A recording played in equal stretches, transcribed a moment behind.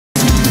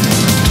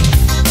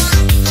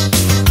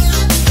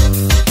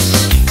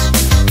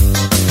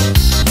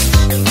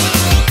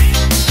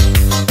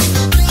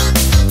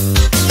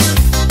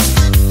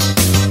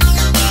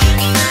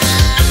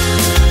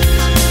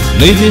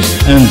Ladies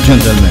and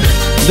gentlemen,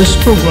 this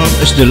program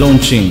is the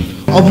launching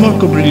of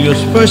Marco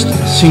Brillo's first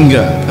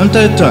single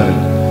entitled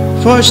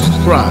First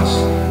Crush.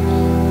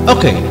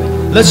 Okay,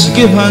 let's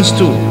give hands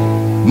to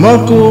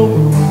Marco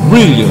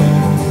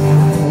Brillo.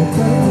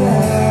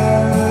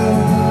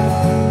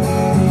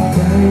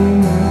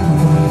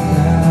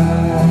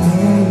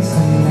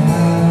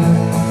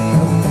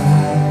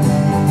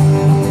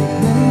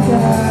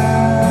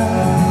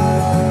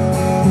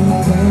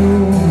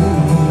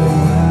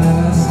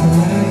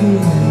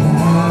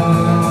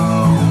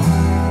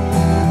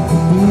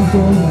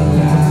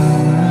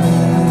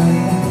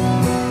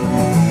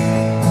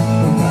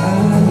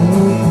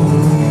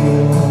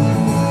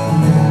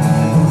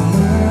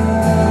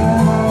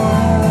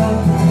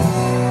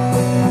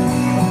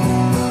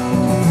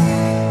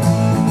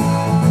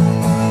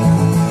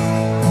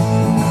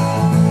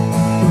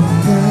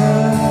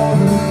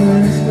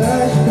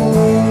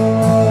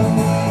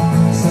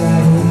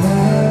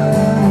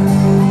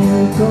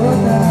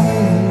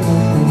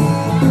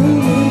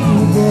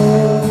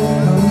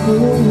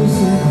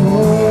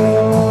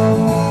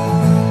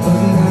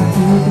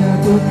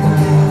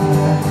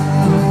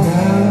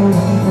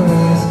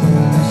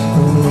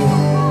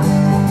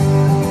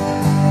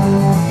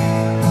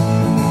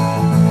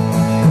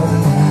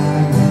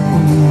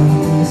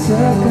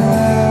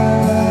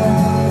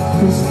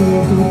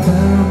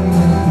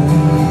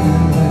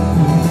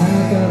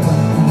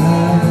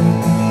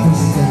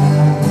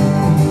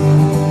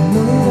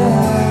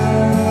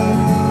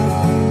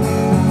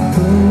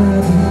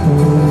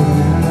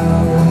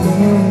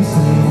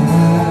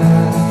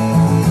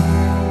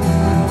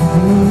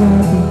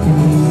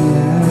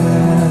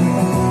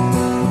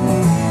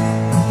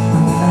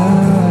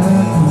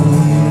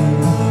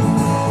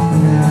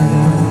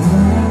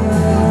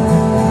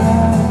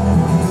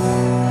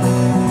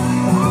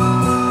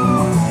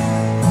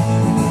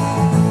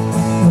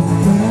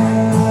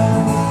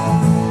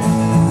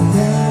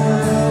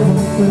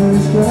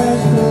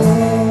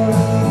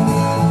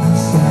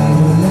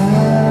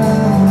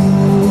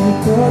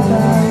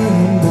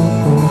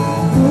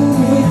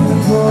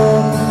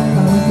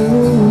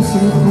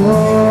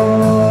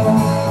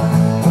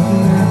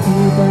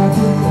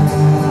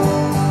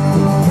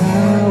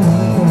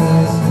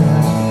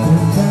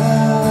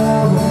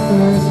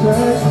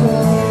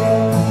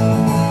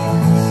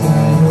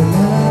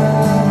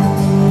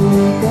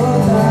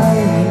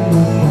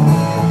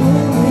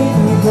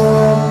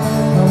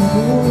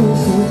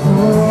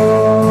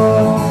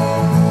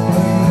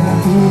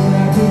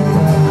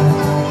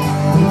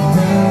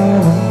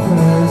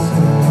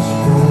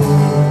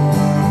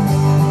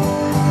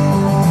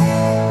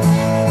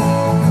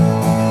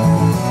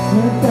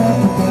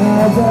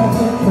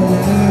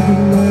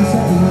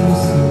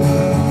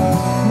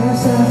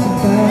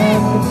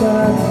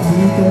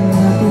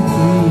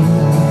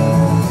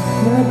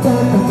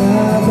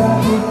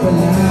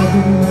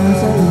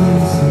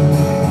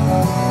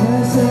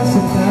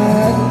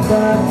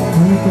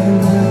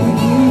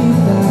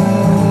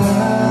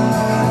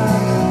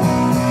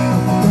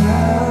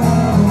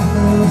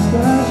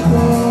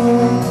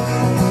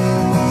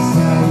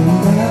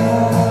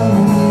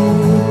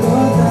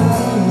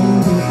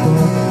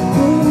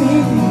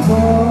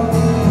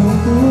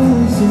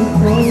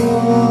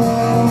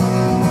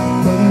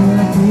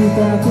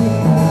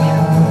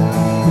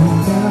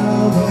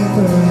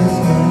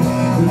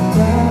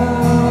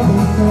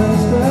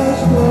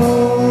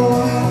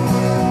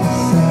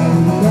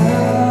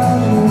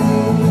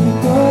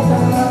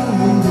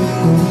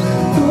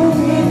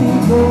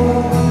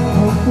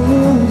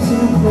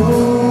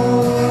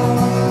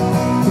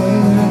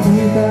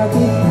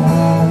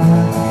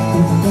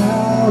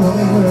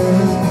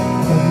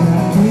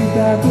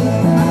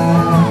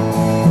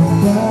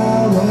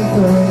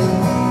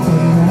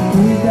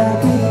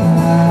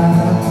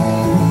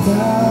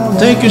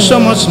 Thank you so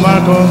much,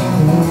 Marco.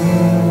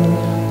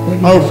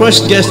 Our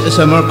first guest is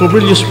a Marco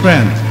Brillo's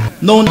friend,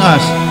 known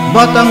as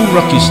Batang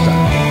Rockista.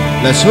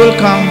 Let's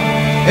welcome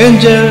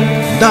Angel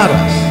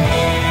Daras.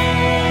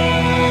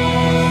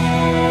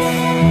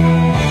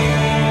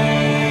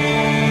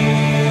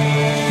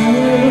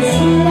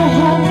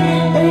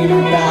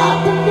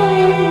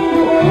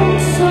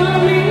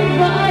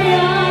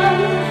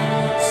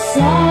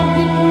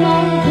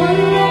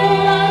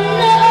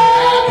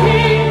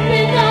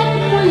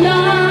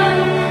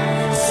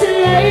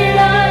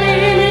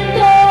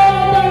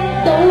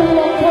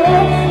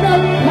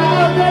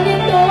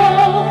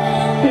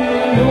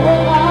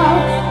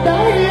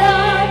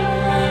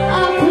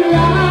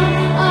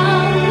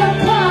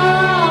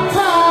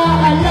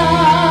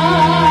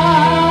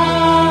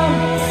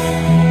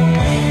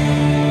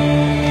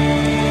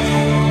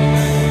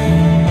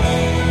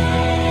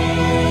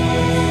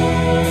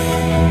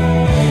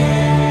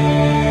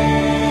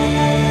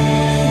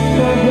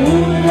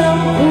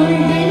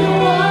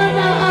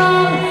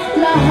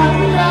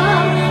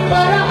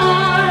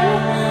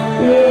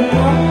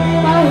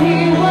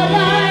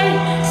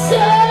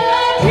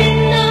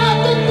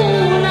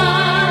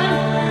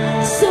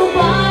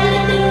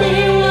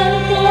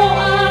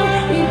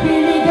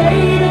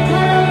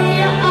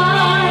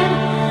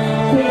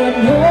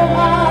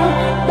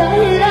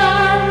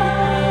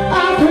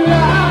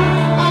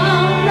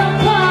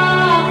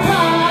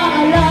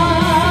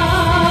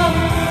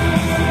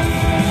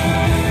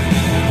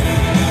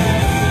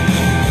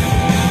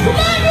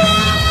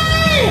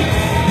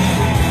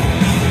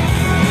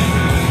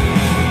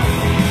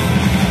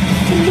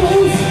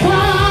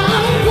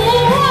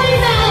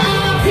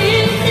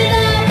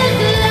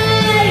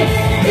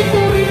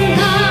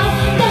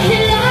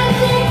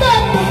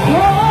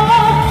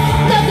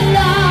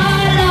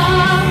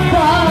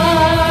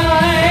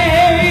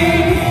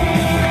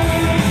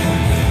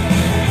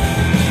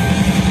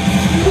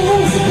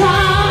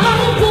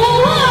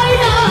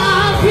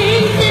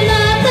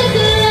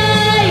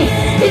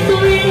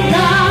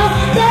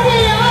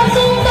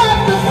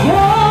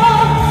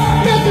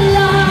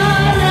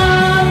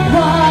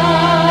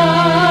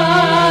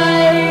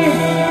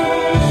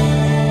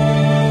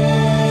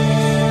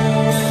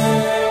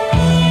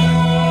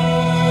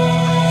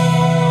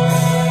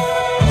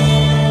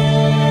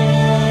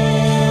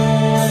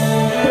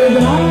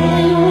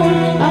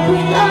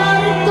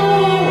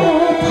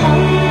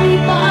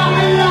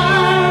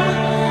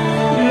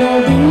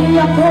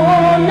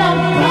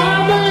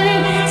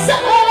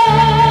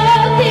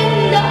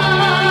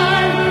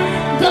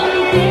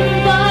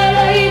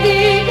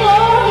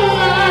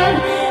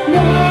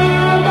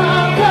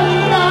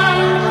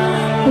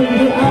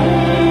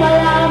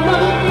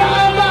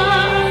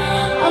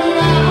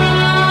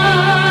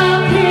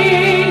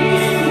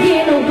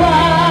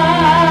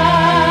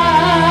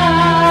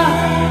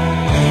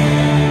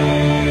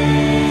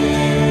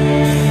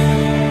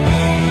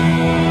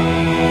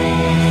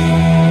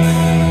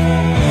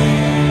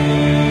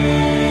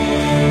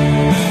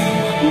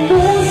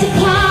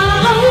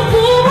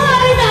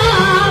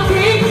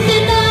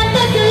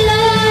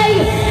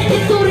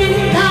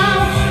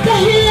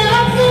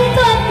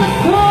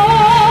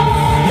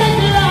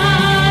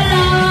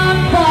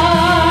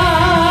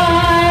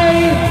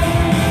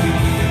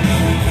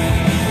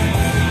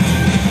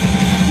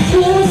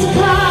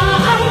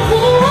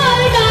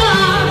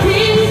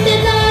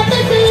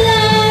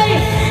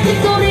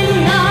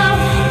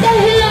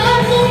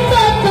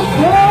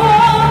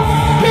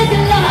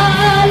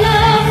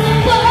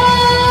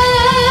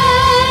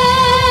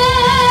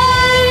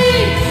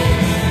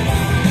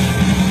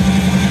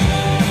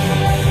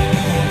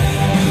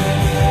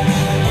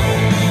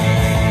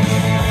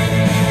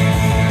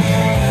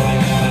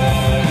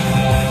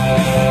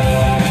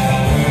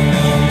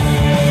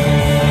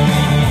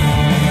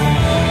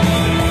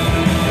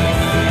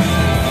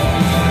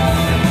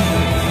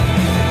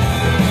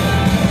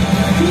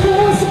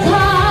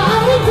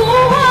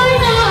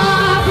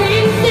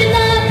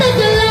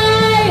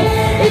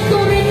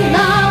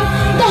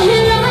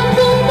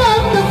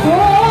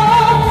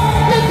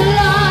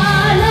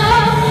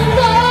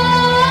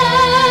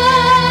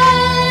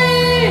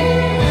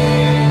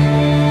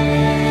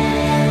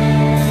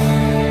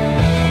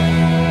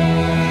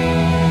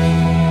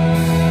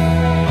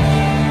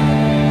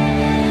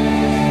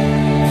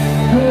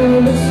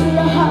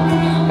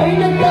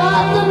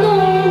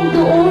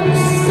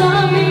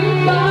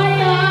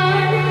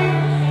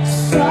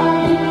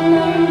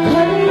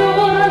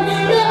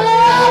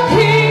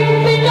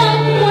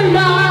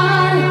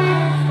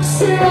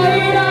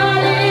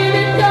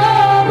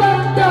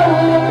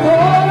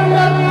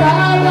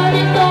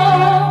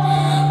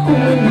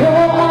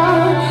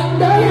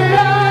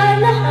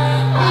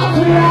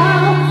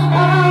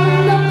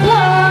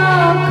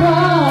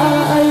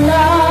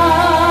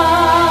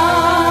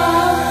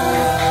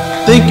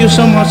 Thank you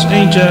so much,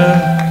 Angel.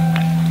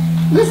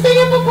 Gusto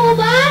niyo po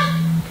ba?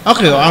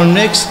 Okay, our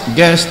next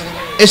guest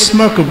is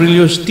Marco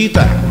Brillo's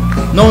tita,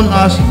 known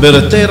as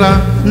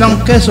Beretera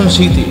ng Quezon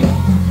City.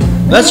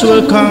 Let's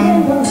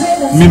welcome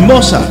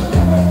Mimosa.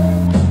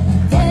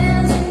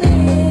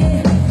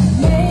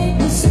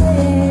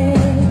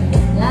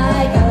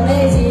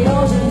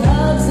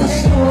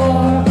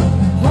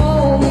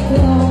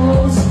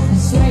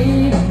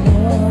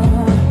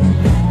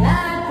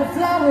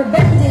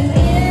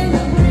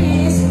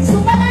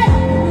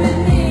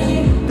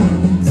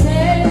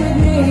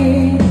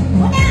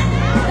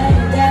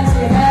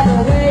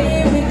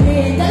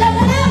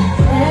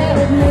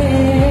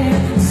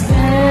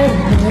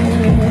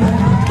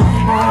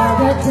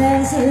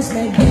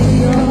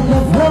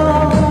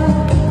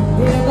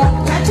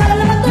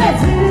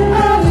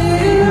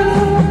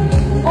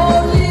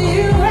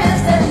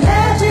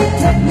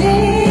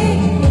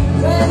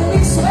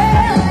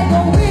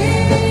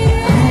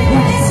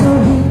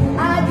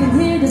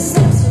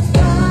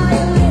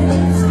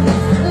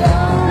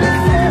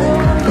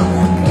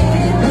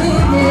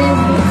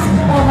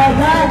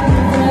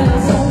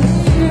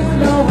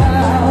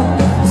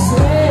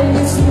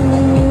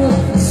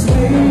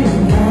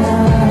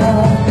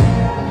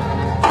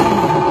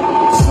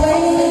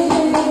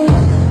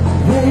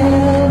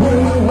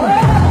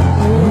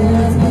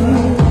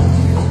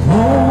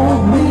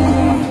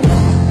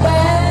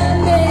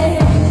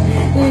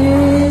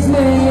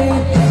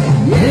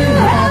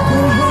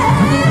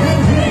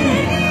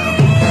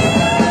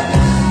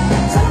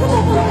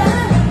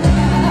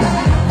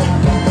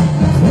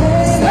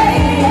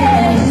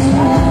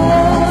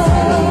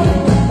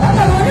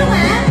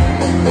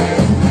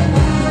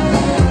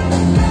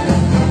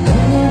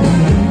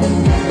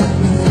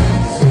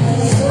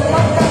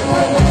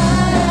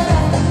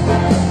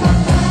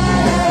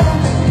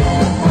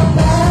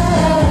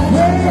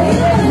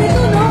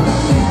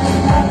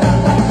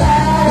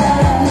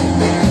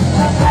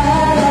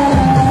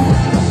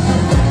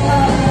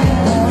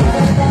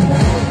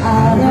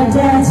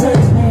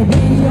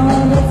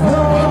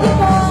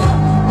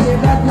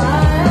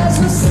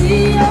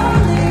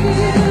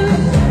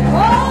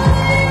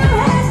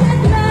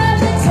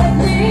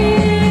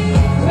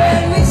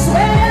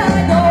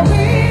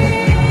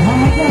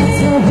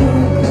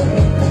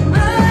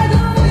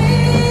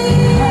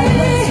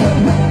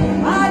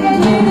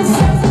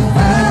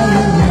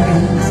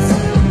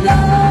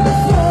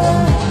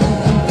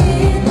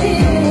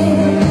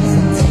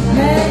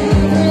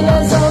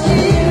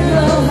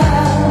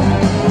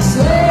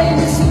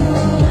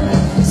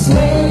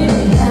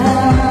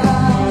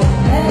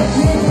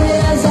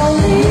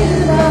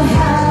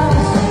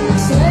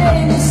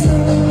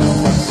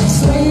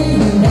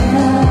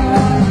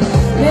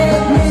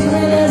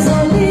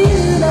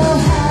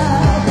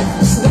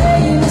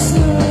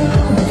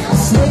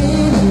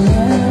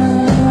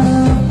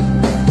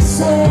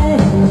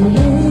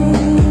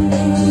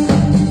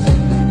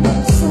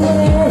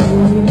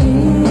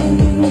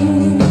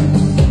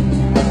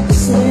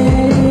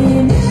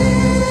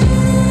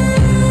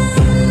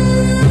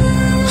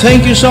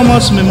 Thank you so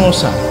much,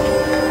 Mimosa.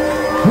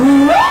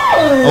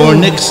 Our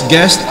next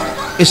guest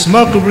is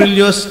Marco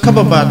Brillo's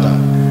kababata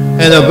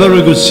and a very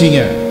good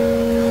singer.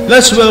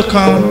 Let's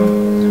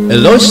welcome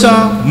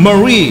Eloisa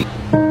Marie.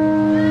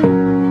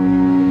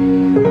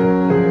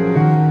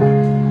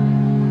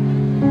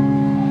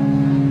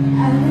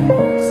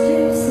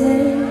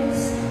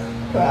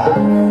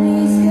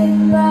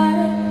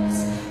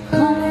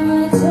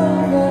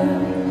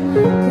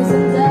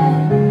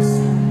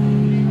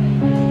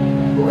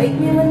 Wake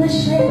me when the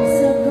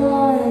shakes are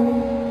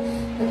gone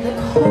and the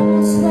cold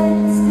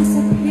sweats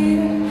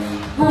disappear.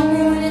 Hold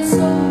me when it's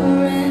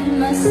over and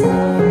my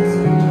soul's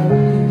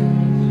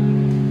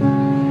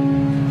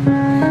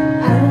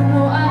I don't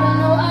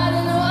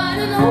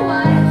know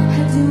why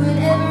I do it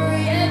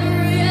every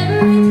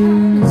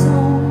time. It's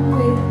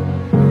only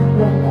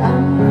when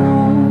I'm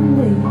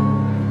lonely.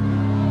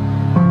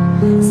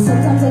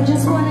 Sometimes I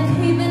just wanna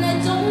cave and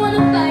I don't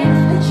wanna fight.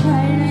 I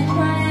try and I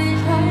try and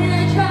I try and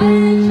I try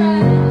and I try.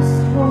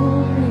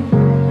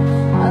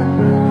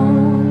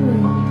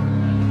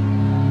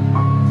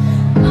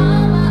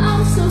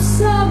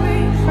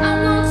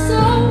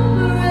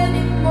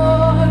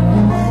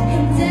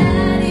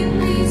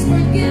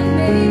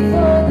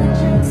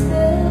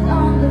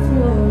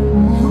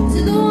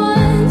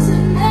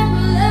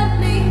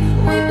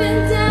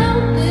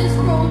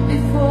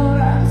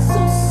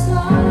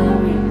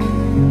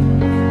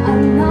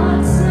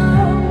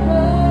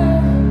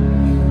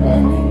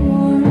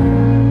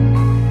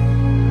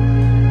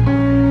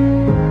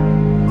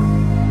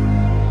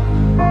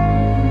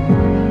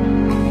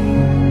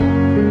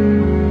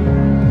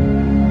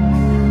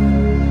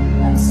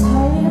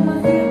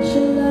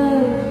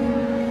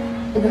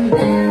 The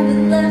man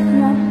that left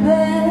my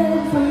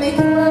bed for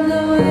making love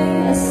the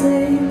way I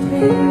say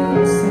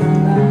things in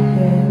my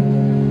head.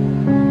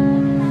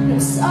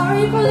 I'm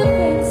sorry for the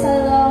things I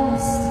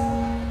lost.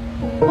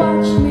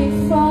 Watch me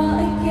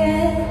fall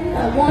again.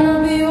 I wanna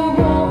be a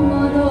role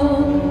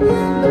model.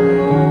 The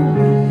more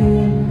we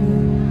can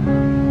be.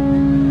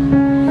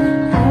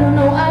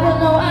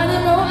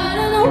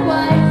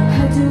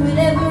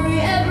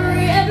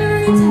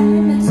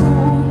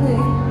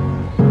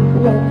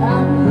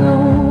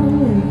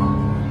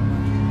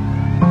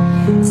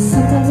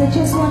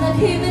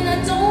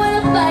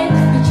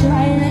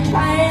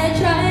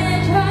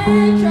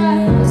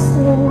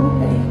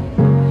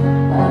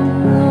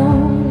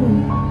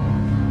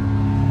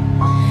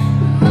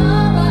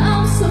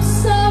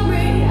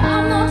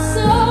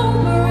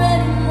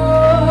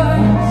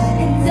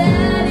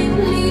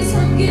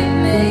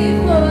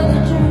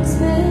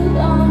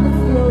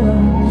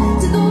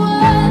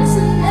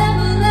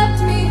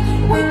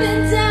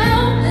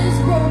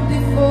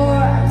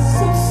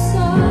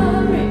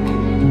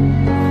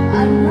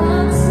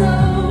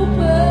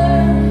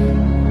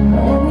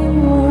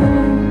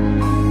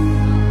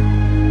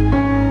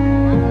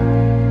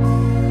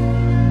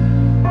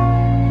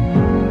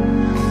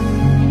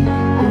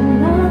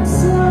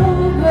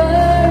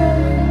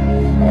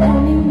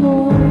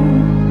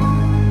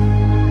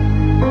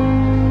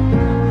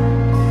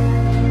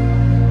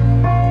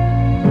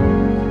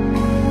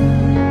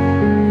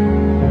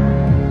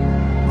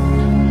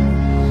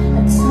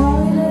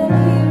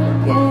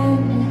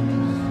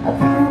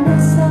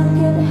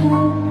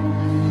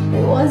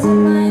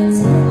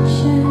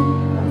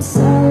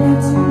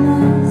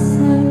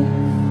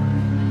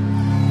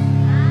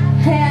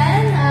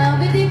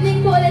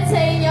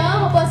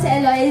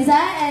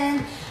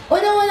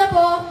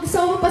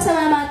 gusto ko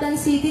pasalamatan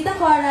si Tita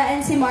Cora and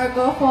si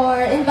Marco for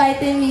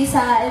inviting me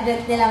sa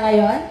event nila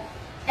ngayon.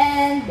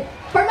 And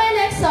for my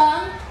next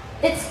song,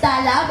 it's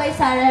Tala by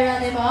Sarah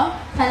Geronimo.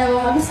 Sana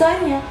mo magustuhan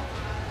niya.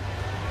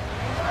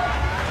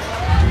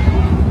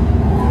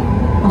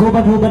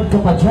 Hubad-hubad ka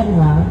pa dyan,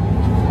 ha?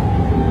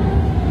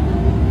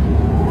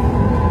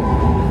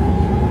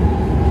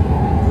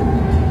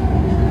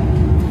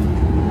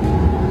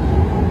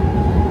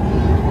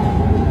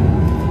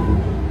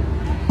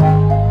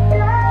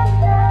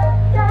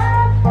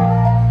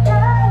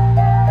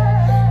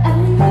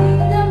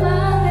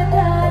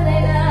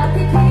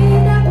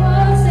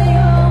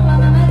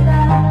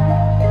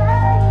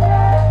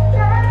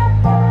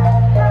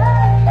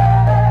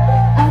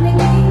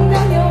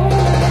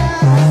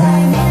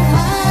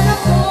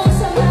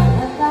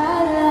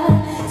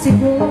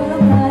 Siguro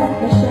kahit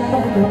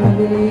masyado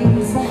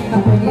mabilis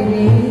ang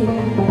pag-inig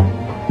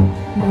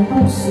ng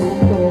puso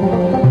ko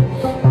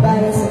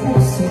para sa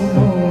puso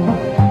mo.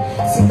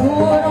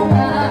 Siguro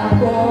nga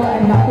ako ay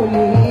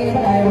makulit,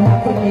 ay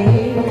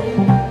makinig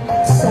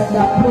sa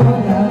takbo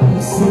ng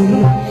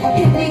isip.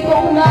 Hindi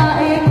ko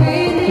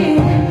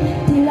maipinig,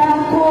 tila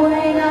ko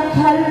ay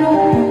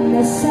nakalutan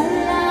na sa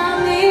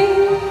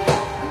langit.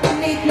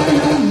 Ngunit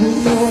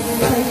nalulunod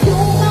sa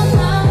iyong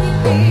mga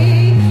ngiti.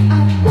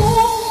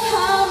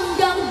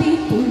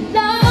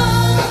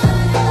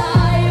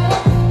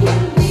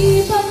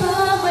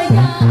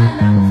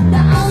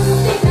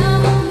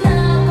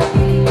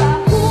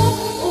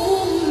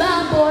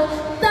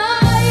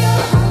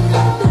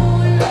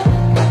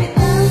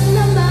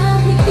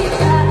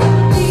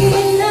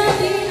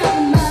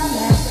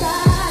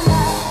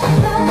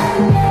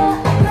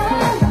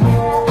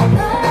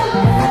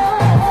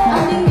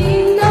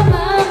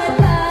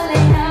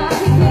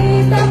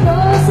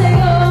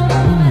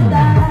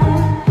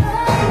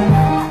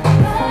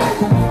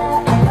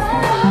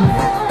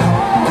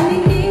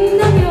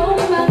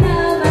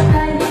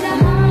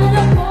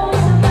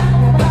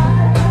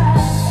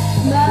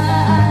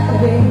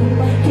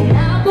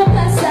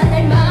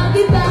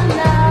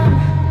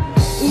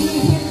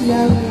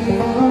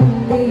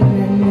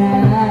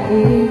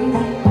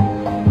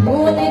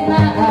 Ngunit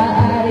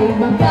maaari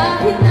bang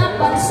kahit na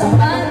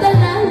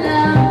pagsamantala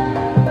lang,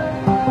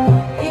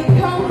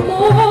 ikaw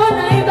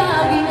muna'y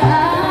maging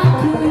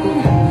akin.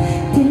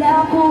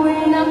 Tila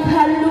ko'y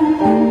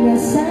naghaluan na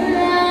sa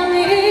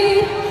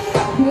langit,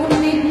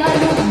 ngunit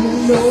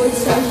nalulunod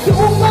sa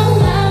iyong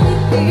mga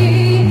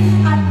ngiti.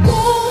 At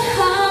kung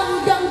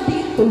hanggang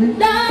dito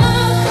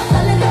lang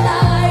talaga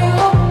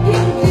tayo,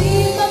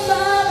 hindi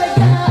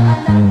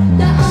mababayaan ang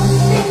daang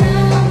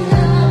tinahang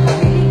na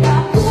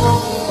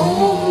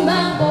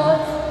umabot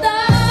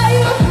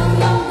tayo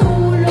hanggang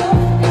dulo.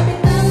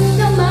 Kapitang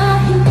na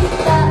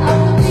mahigita,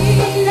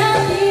 abutin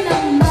natin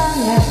ang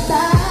mga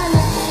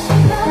tala.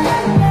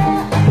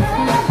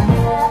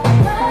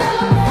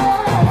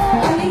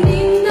 Ang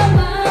lingning na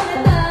mga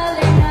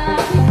talay,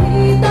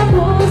 nakikita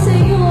mo sa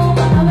iyong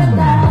mga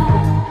mata.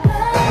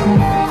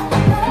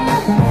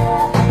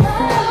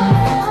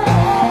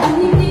 Ang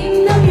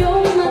lingning ng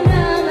iyong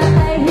mga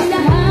matay,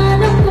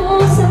 hinahanap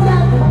ko sa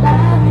mga tala.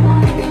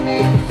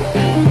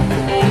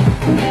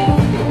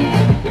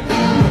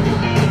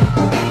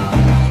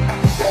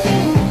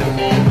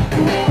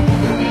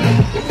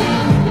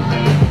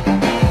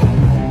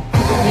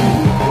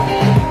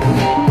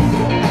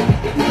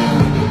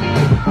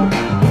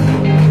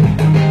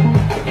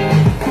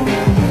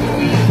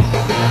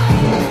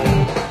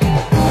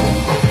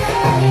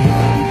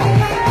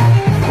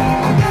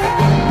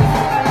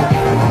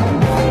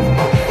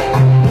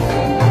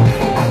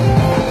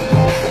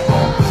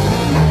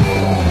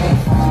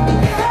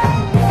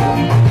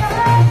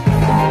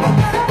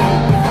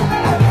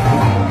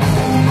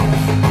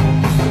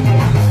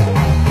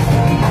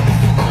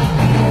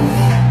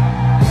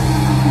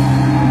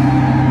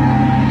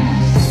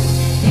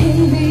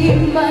 Hindi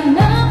man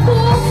ako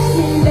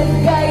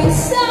nilagay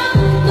sa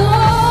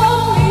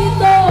mundong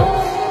ito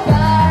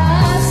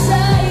para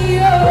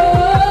sa'yo.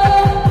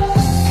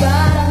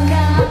 Parang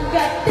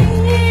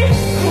nakatingin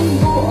ang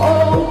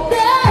buong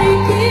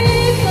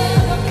daigdig,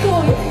 pag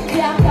ako'y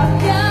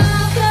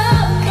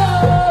yakap-yakap mo.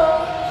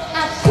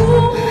 At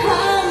kung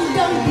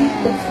hanggang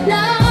dito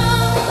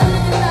lang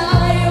talaga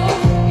tayo,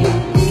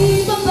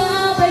 hindi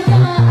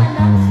mababayaan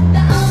ang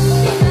daang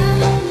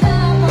tinahang na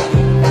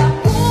makita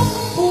ko.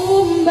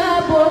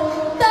 Umabot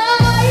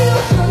tayo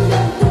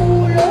hanggang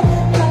dulo,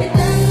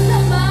 kapitan na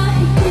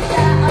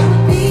mahigita,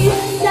 abutin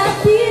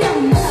natin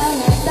ang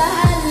mga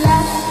tala.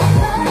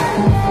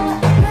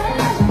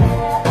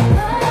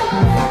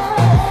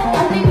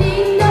 Ang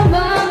lingning na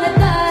mga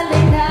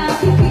talay,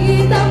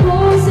 nakikita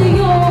mo sa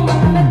iyong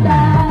mga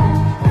mata.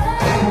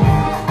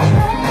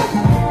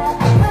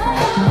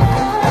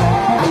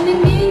 Ang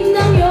lingning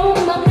ng iyong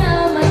mga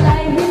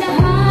matay,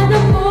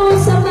 hinahanap mo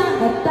sa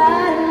mga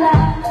tala.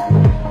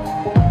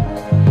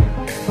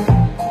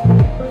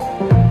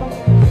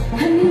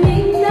 Ang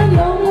lingning ng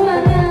iyong mga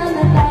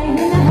matay,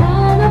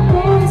 hinahanap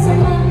mo sa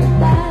mga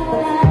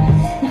tala.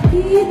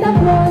 Nakita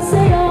ko sa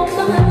iyong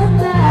mga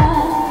mata.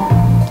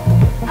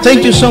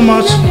 Thank you so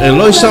much,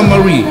 Eloisa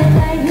Marie.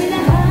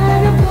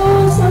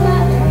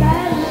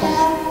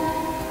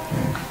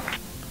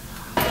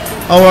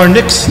 Our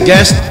next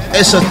guest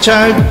is a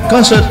child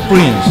concert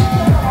prince.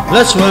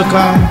 Let's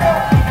welcome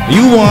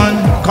Yuan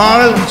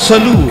Carl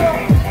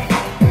Salud.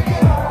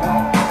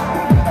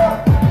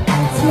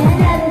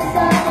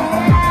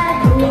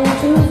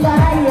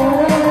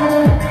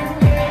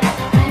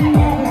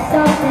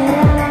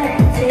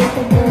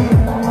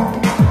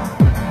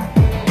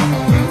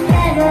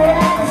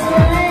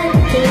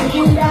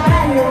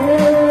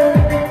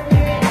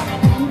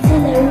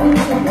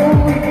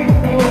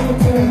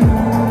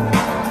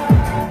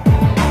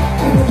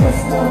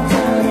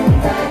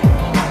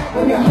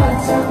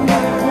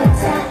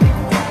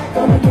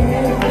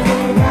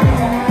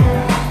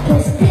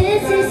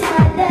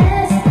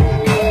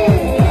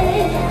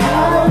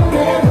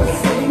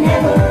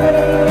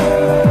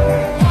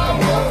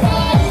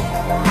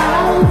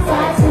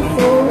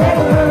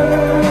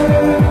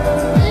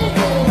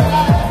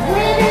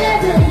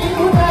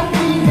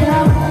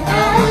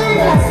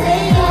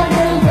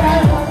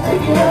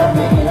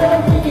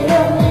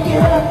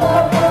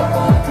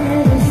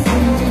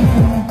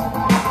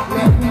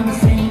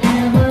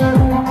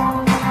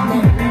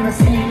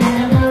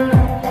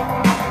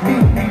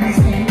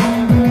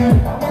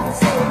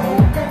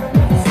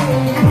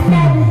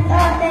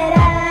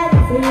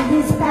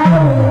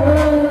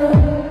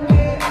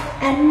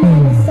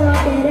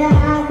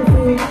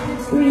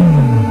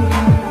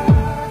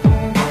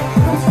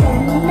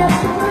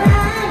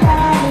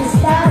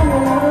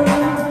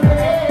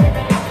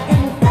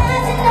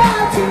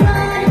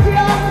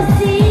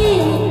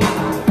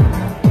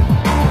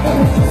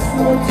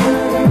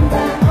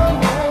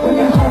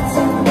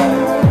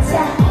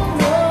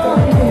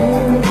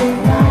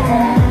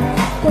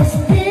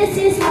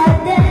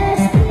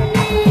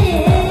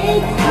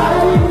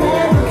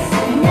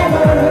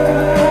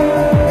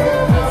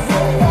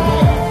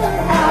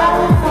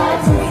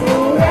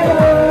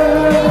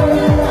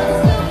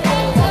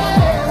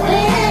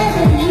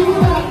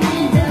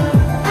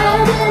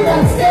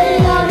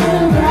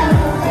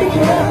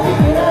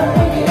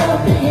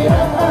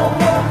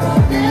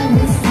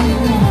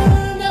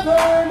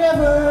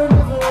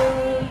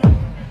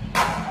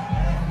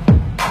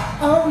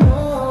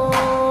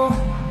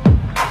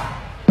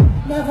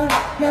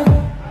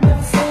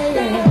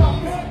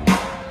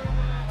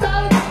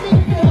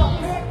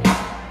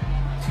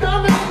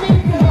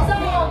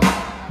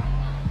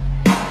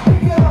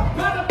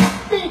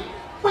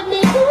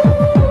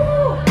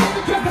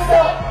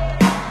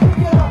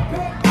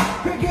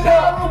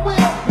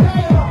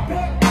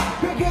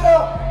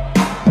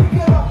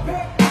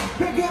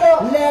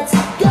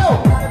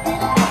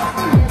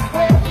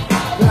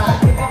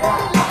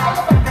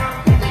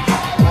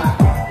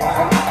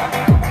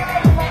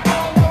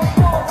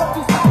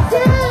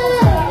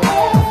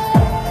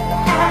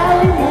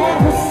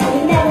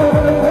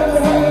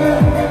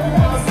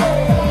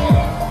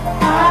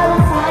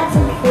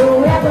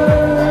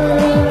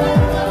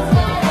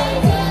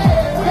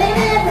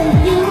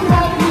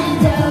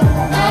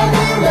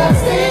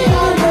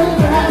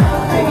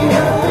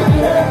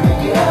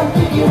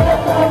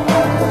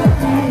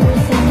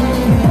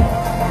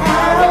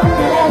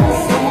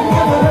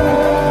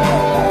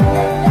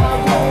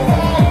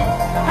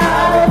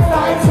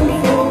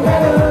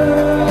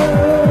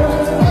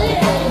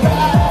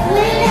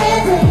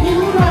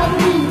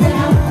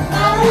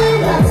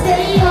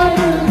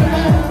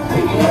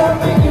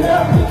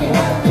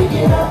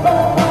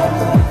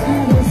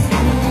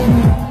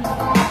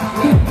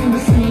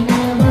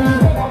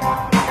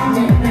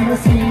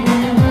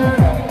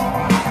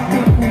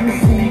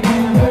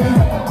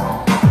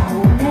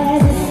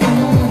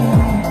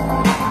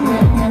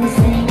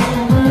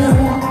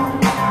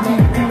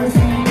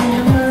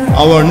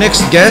 Our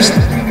next guest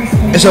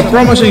is a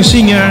promising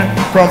singer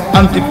from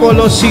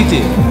Antipolo City.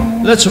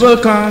 Let's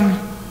welcome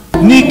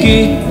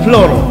Nikki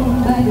Floro.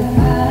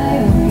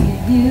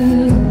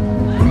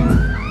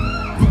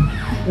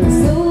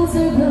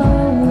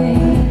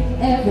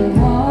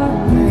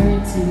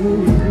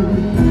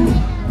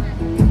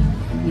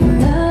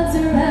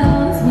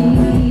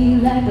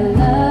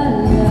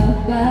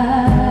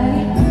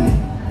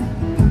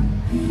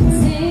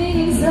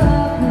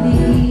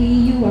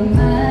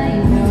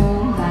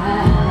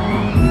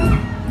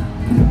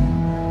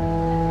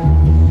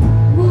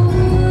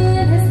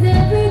 Wood has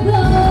never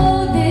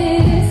grown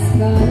this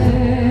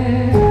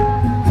color.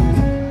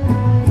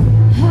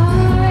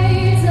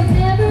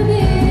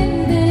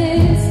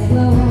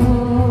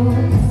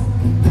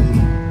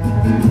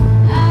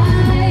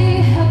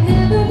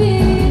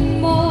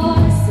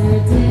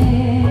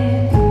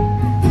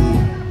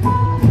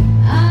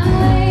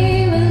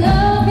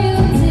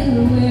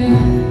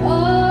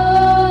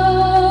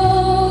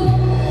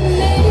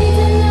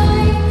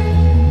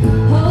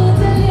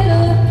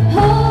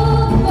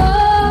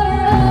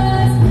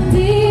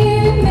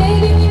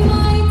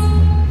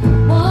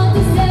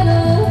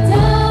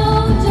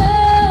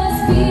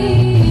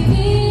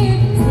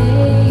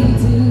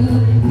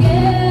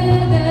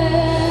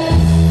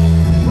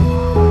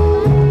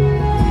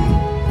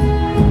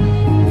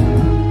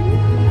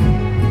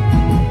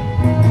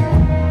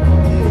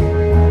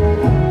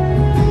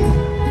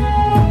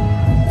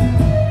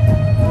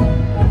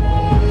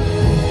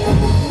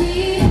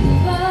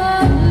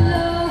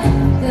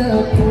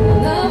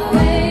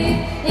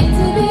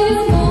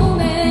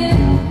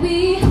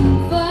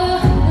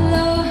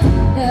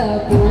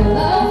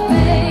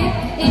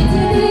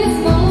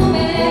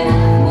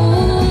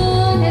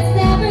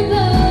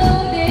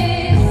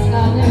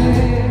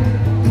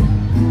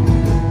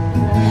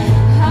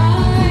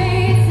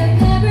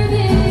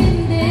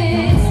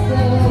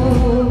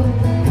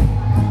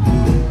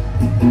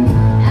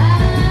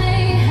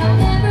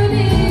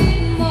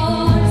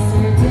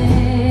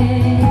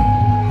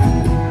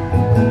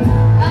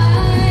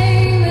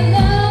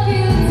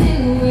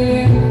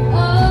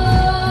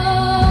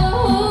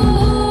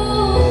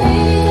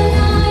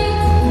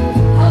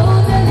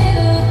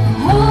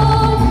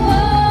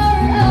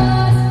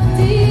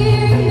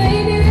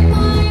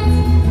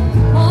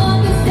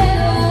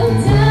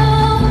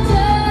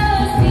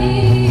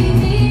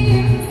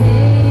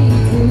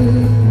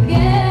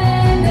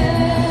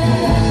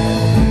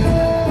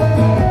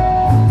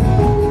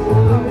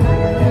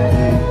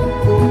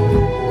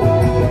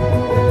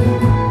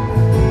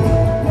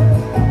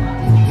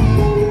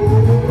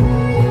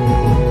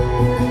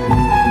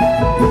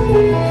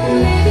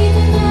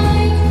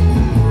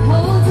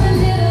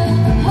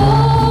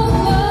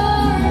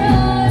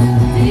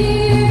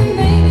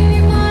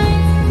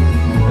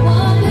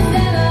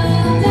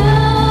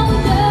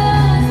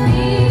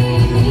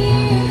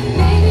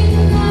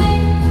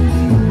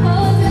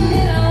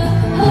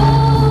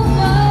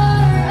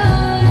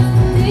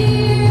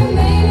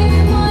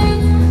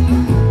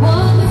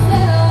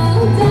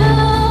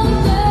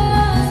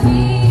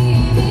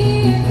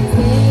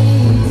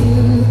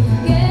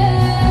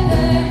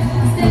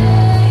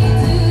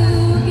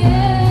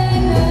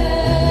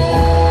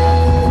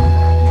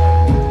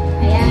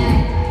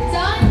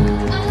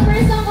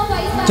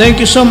 Thank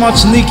you so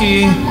much,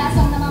 Nikki.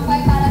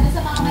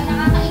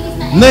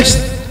 Next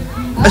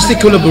is the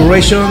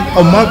collaboration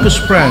of Marcus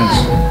Friends.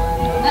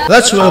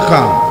 Let's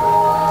welcome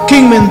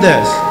King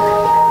Mendez,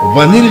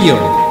 Vanillo,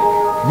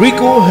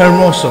 Rico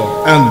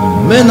Hermoso, and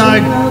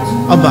Menard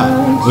Abad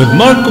with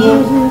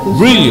Marco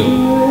Brillo.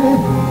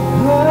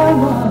 Her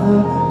mother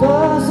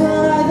doesn't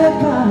like that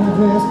kind of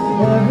dress.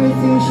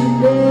 Everything she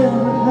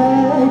never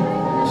had,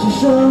 she's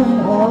showing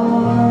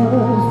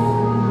off.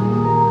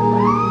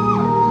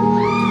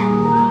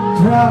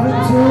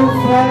 Driving too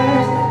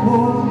fast,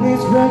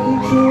 movements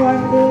breaking through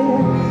right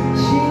there.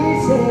 She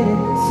said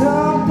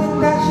something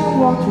that she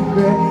won't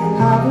regret.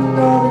 Having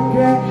no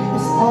regret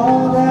is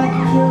all that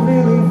she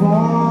really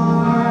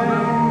wants.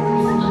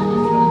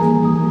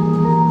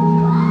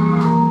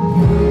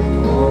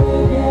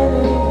 Only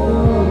getting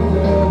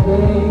closer,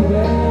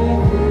 baby.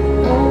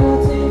 I'm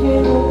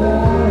thinking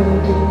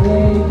about you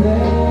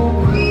lately.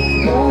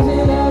 Does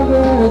it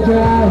ever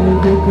drive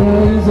you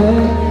crazy?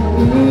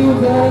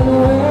 Even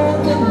when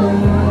the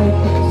night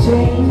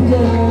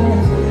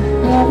changes,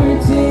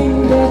 everything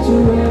that you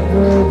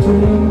ever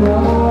dreamed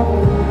of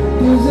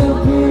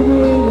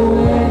disappearing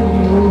when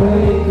you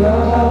wake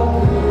up.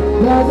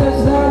 But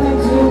there's nothing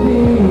to be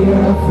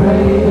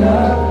afraid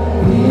of.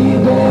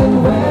 Even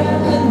when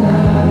the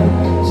night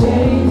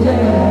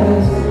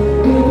changes,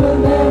 we will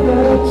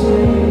never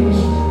change,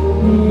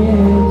 me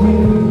and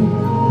you.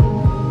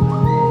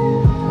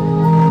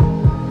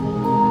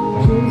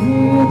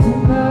 Crazy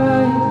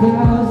tonight,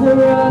 there's a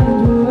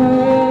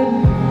runaway.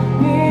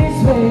 He's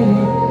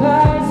waiting,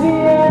 lights the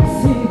end,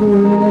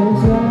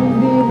 cigarettes, only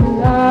living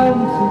out,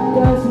 she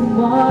doesn't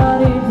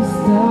want it to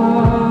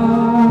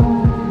stop.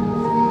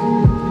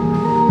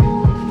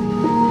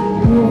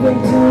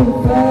 Moving too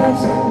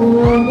fast, the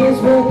world is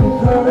working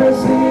for her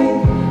sleep.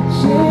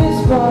 She's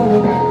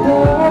falling,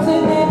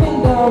 doesn't even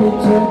know it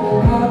yet.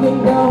 Having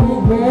no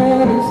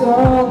regret is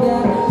all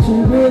that she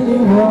really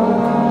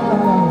wants.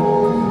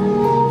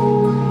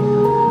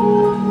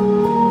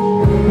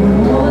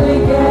 I'm only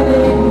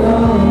getting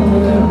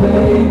older,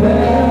 baby.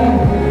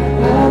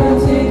 I'm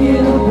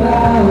thinking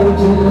about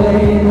you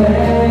lately.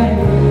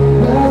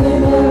 Does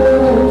it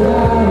ever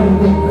drive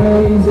me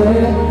crazy?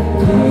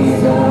 Please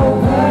don't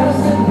pass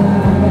the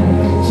night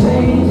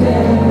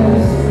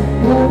changes.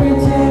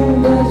 Everything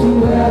that you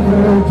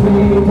ever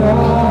dreamed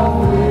of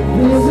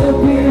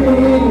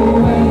disappearing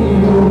when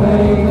you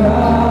wake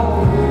up.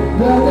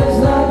 But there's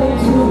nothing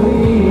to be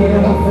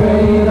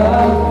afraid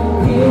of.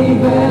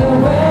 Even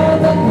when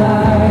the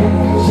night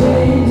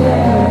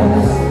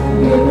changes,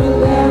 it will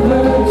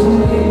never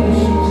change,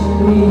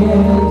 me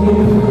and you.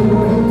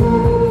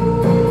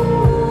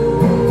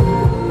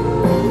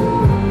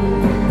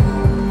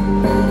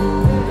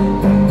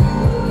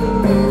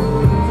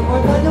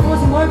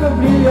 Marco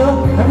Brillo.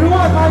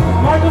 Everyone,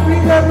 Marco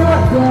Brillo,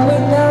 everyone.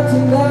 Going out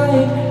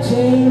tonight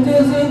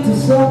changes into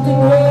something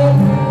red.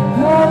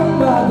 Her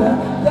mother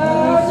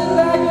doesn't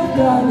like your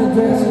kind of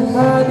dress,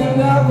 reminding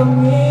of a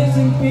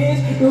missing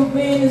piece of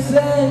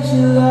innocence she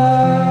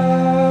loves.